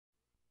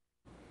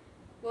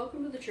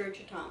Welcome to the Church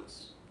of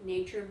Thomas,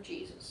 Nature of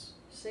Jesus,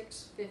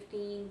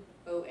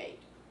 6/15/08.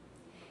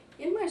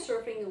 In my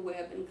surfing the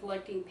web and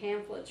collecting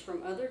pamphlets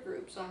from other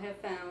groups, I have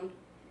found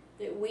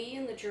that we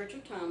in the Church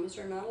of Thomas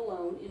are not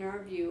alone in our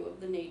view of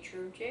the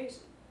nature of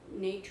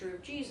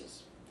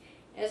Jesus.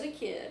 As a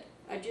kid,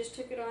 I just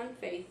took it on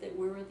faith that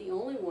we were the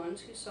only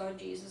ones who saw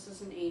Jesus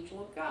as an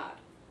angel of God.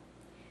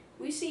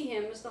 We see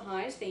him as the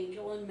highest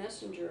angel and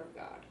messenger of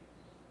God.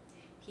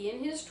 He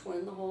and his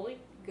twin, the Holy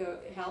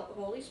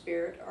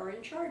Spirit, are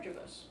in charge of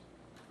us.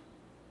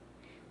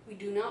 We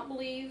do not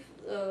believe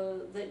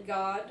that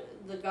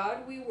the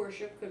God we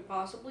worship, could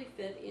possibly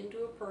fit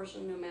into a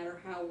person, no matter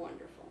how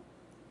wonderful.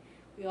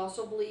 We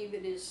also believe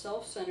it is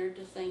self-centered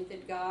to think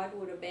that God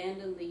would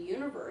abandon the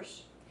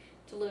universe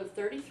to live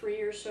 33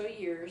 or so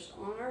years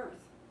on earth.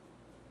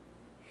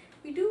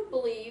 We do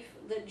believe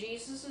that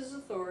Jesus'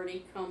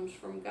 authority comes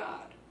from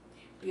God.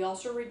 We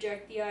also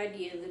reject the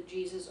idea that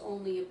Jesus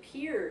only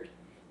appeared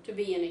to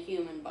be in a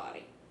human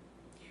body.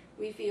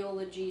 We feel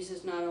that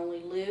Jesus not only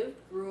lived,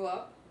 grew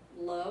up,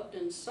 loved,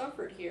 and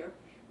suffered here,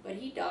 but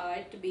he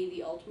died to be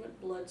the ultimate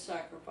blood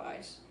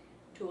sacrifice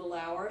to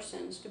allow our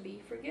sins to be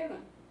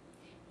forgiven.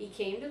 He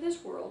came to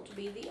this world to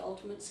be the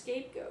ultimate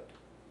scapegoat.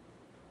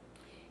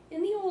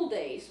 In the old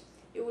days,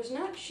 it was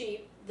not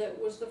sheep that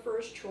was the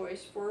first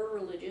choice for a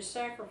religious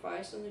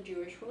sacrifice in the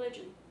Jewish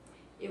religion.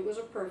 It was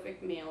a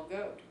perfect male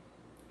goat.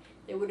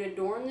 They would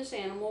adorn this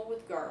animal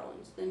with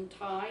garlands, then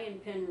tie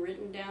and pin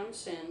written down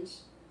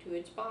sins to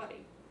its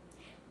body.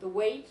 The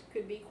weight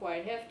could be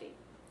quite hefty.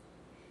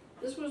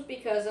 This was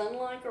because,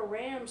 unlike a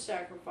ram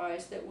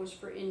sacrifice that was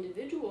for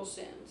individual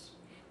sins,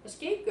 a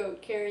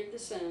scapegoat carried the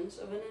sins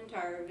of an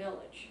entire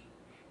village.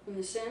 When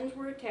the sins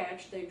were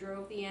attached, they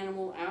drove the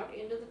animal out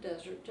into the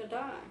desert to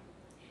die.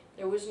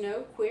 There was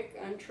no quick,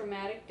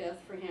 untraumatic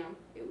death for him.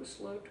 It was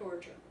slow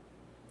torture.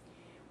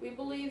 We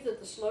believe that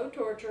the slow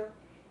torture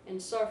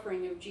and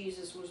suffering of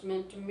Jesus was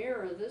meant to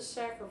mirror this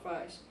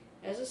sacrifice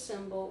as a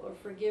symbol of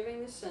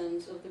forgiving the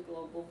sins of the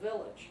global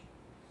village.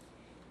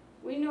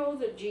 We know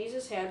that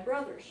Jesus had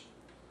brothers.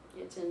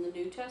 It's in the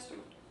New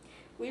Testament.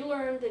 We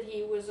learned that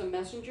he was a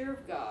messenger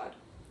of God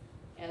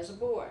as a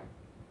boy.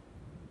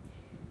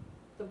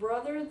 The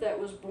brother that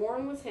was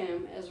born with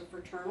him as a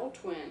fraternal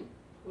twin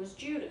was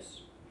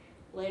Judas,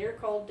 later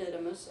called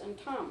Didymus and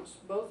Thomas.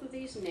 Both of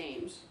these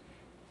names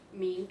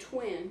mean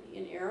twin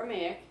in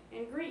Aramaic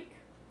and Greek.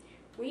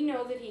 We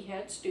know that he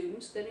had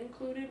students that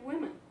included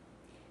women.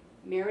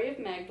 Mary of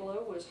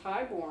Magdala was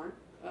highborn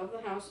of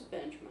the house of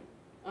Benjamin,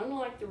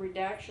 unlike the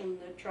redaction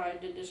that tried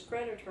to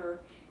discredit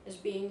her as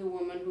being the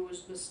woman who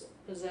was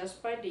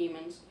possessed by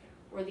demons,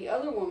 or the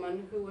other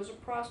woman who was a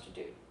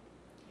prostitute.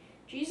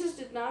 Jesus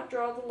did not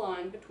draw the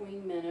line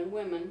between men and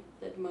women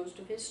that most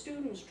of his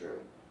students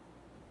drew.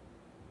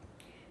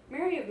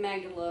 Mary of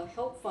Magdala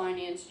helped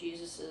finance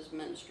Jesus'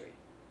 ministry.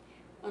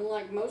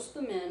 Unlike most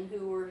of the men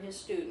who were his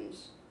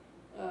students,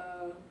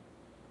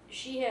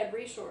 she had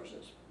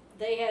resources.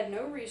 They had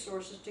no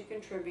resources to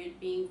contribute,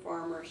 being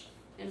farmers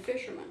and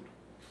fishermen.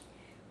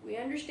 We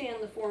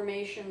understand the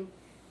formation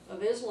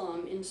of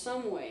Islam in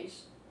some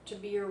ways to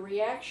be a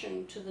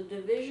reaction to the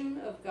division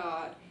of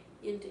God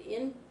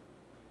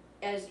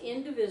as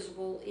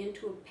indivisible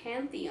into a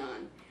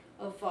pantheon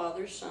of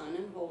Father, Son,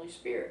 and Holy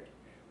Spirit.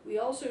 We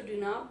also do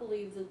not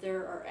believe that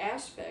there are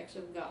aspects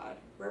of God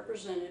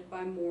represented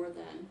by more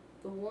than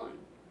the one.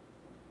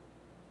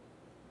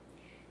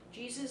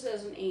 Jesus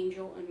as an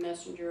angel and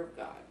messenger of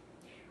God.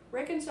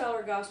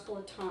 Reconcile Gospel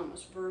of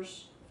Thomas,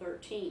 verse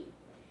 13.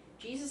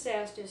 Jesus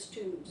asked his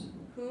students,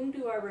 "Whom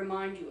do I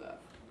remind you of?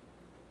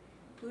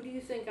 Who do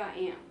you think I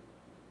am?"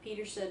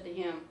 Peter said to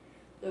him,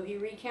 though he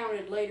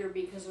recounted later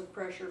because of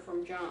pressure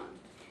from John,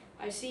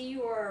 "I see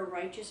you are a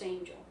righteous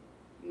angel."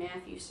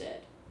 Matthew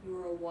said, "You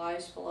are a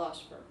wise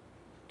philosopher."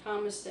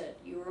 Thomas said,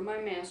 "You are my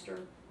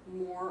master.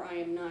 More I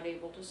am not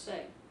able to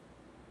say."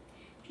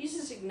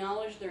 Jesus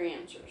acknowledged their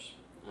answers.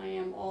 "I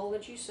am all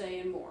that you say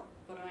and more,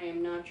 but I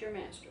am not your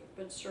master,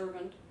 but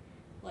servant,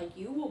 like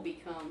you will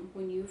become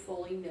when you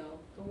fully know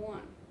the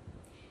one.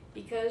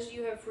 Because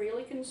you have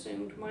freely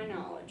consumed my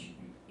knowledge,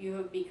 you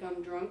have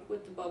become drunk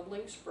with the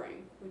bubbling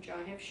spring which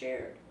I have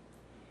shared.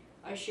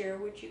 I share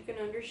what you can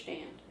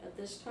understand at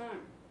this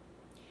time."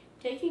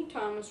 Taking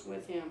Thomas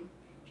with him,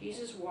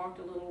 Jesus walked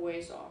a little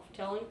ways off,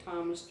 telling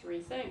Thomas 3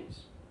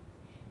 things.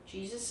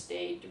 Jesus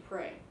stayed to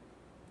pray.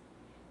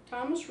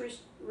 Thomas,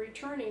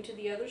 returning to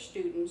the other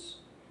students,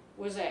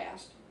 was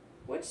asked,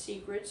 "What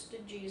secrets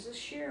did Jesus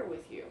share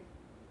with you?"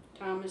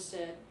 Thomas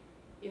said,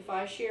 "If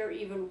I share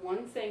even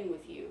one thing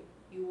with you,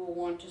 you will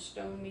want to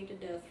stone me to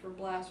death for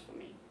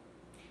blasphemy.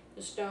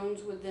 The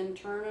stones would then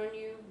turn on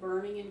you,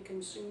 burning and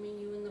consuming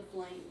you in the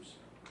flames."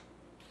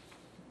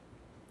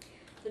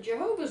 The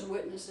Jehovah's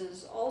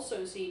Witnesses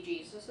also see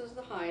Jesus as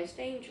the highest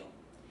angel.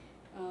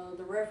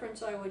 The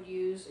reference I would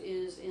use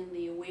is in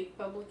the Awake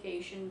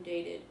publication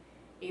dated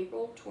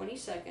April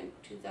 22nd,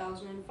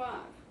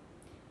 2005.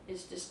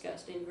 It's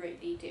discussed in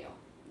great detail.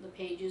 The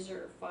pages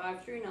are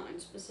 5 through 9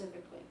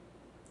 specifically.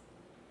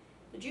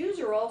 The Jews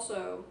are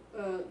also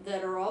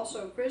that are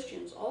also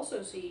Christians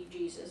also see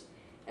Jesus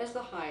as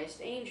the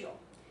highest angel.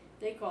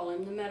 They call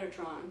him the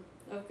Metatron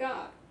of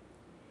God.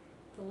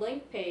 The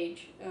link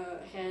page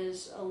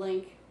has a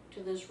link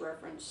to this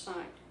reference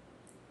site.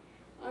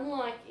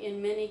 Unlike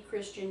in many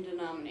Christian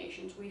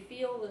denominations, we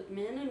feel that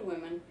men and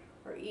women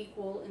are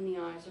equal in the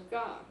eyes of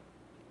God.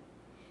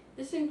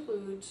 This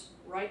includes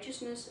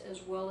righteousness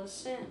as well as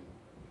sin.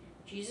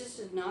 Jesus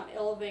did not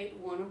elevate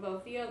one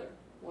above the other.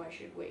 Why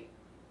should we?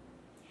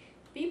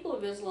 The people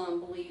of Islam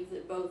believe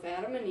that both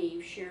Adam and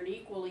Eve shared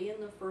equally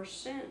in the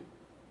first sin.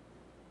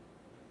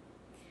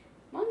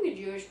 Among the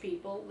Jewish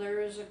people,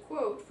 there is a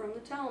quote from the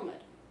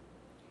Talmud.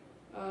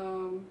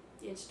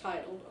 It's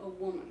titled, "A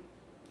Woman."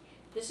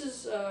 This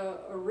is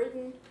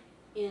written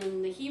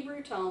in the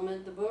Hebrew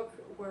Talmud, the book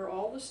where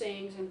all the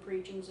sayings and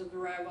preachings of the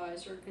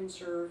rabbis are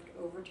conserved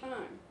over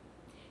time.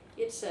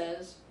 It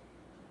says,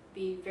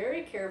 "Be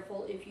very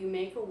careful if you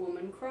make a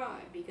woman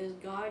cry, because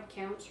God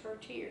counts her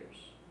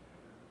tears.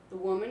 The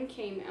woman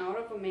came out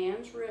of a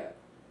man's rib,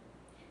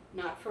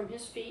 not from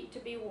his feet to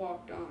be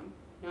walked on,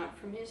 not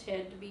from his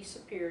head to be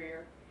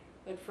superior,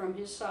 but from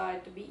his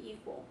side to be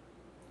equal,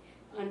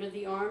 under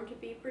the arm to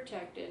be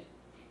protected,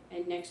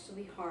 and next to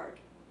the heart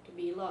to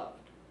be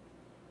loved."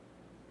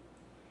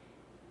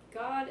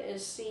 God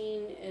is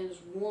seen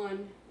as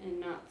one and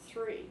not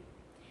three.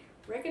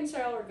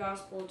 Reconciler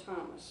Gospel of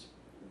Thomas,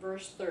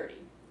 verse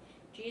 30.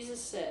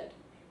 Jesus said,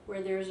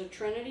 "Where there is a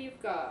trinity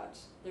of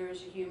gods, there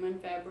is a human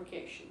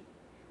fabrication.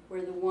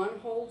 Where the one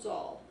holds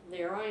all,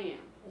 there I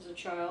am, as a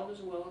child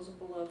as well as a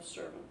beloved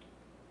servant."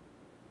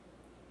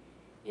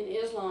 In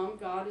Islam,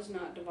 God is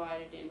not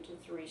divided into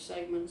three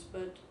segments,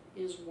 but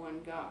is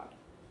one God.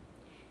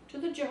 To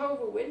the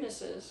Jehovah's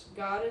Witnesses,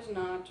 God is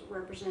not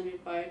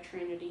represented by a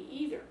trinity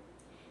either.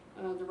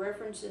 The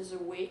reference is a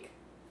Wake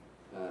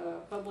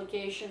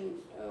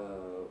publication,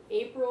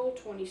 April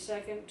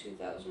 22nd,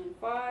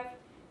 2005.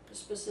 The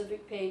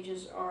specific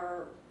pages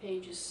are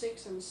pages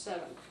 6 and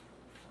 7.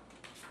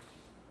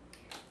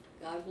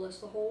 God bless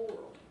the whole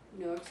world,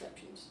 no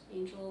exceptions.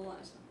 Angel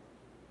Eliza.